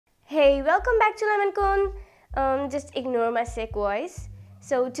Hey, welcome back to Lemon Cone. Just ignore my sick voice.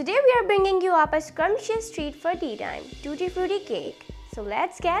 So today we are bringing you up a scrumptious treat for tea time, Tutti Frutti Cake. So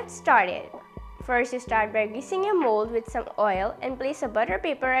let's get started. First, you start by greasing your mold with some oil and place a butter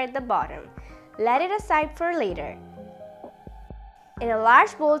paper at the bottom. Let it aside for later. In a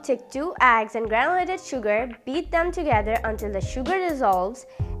large bowl, take 2 eggs and granulated sugar, beat them together until the sugar dissolves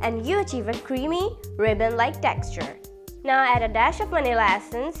and you achieve a creamy, ribbon-like texture. Now add a dash of vanilla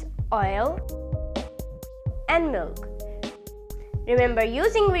essence, oil, and milk. Remember,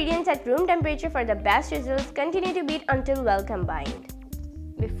 use ingredients at room temperature for the best results. Continue to beat until well combined.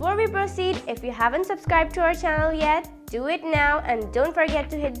 Before we proceed, if you haven't subscribed to our channel yet, do it now and don't forget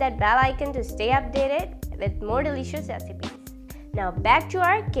to hit that bell icon to stay updated with more delicious recipes. Now back to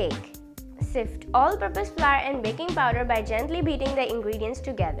our cake. Sift all-purpose flour and baking powder by gently beating the ingredients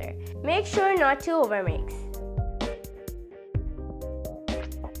together. Make sure not to overmix.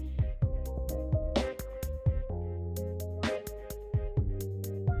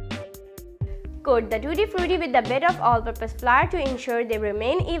 Coat the Tutti Frutti with a bit of all-purpose flour to ensure they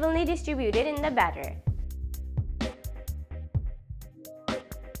remain evenly distributed in the batter.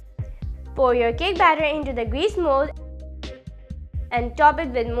 Pour your cake batter into the greased mold and top it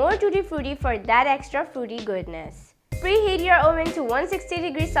with more Tutti Frutti for that extra fruity goodness. Preheat your oven to 160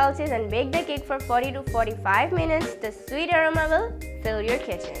 degrees Celsius and bake the cake for 40 to 45 minutes. The sweet aroma will fill your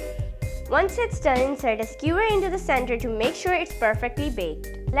kitchen. Once it's done, insert a skewer into the center to make sure it's perfectly baked.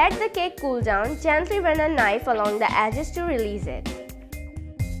 Let the cake cool down. Gently run a knife along the edges to release it.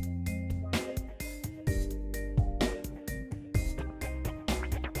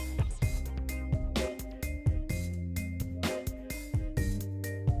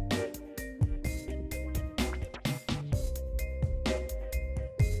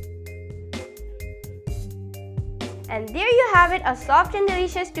 And there you have it, a soft and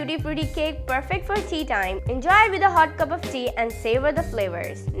delicious Tutti Frutti cake perfect for tea time. Enjoy it with a hot cup of tea and savor the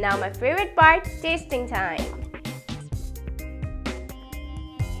flavors. Now my favorite part, tasting time.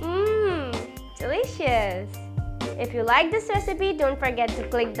 Delicious! If you like this recipe, don't forget to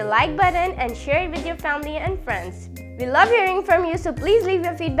click the like button and share it with your family and friends. We love hearing from you, so please leave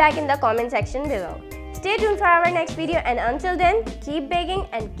your feedback in the comment section below. Stay tuned for our next video, and until then, keep baking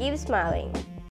and keep smiling.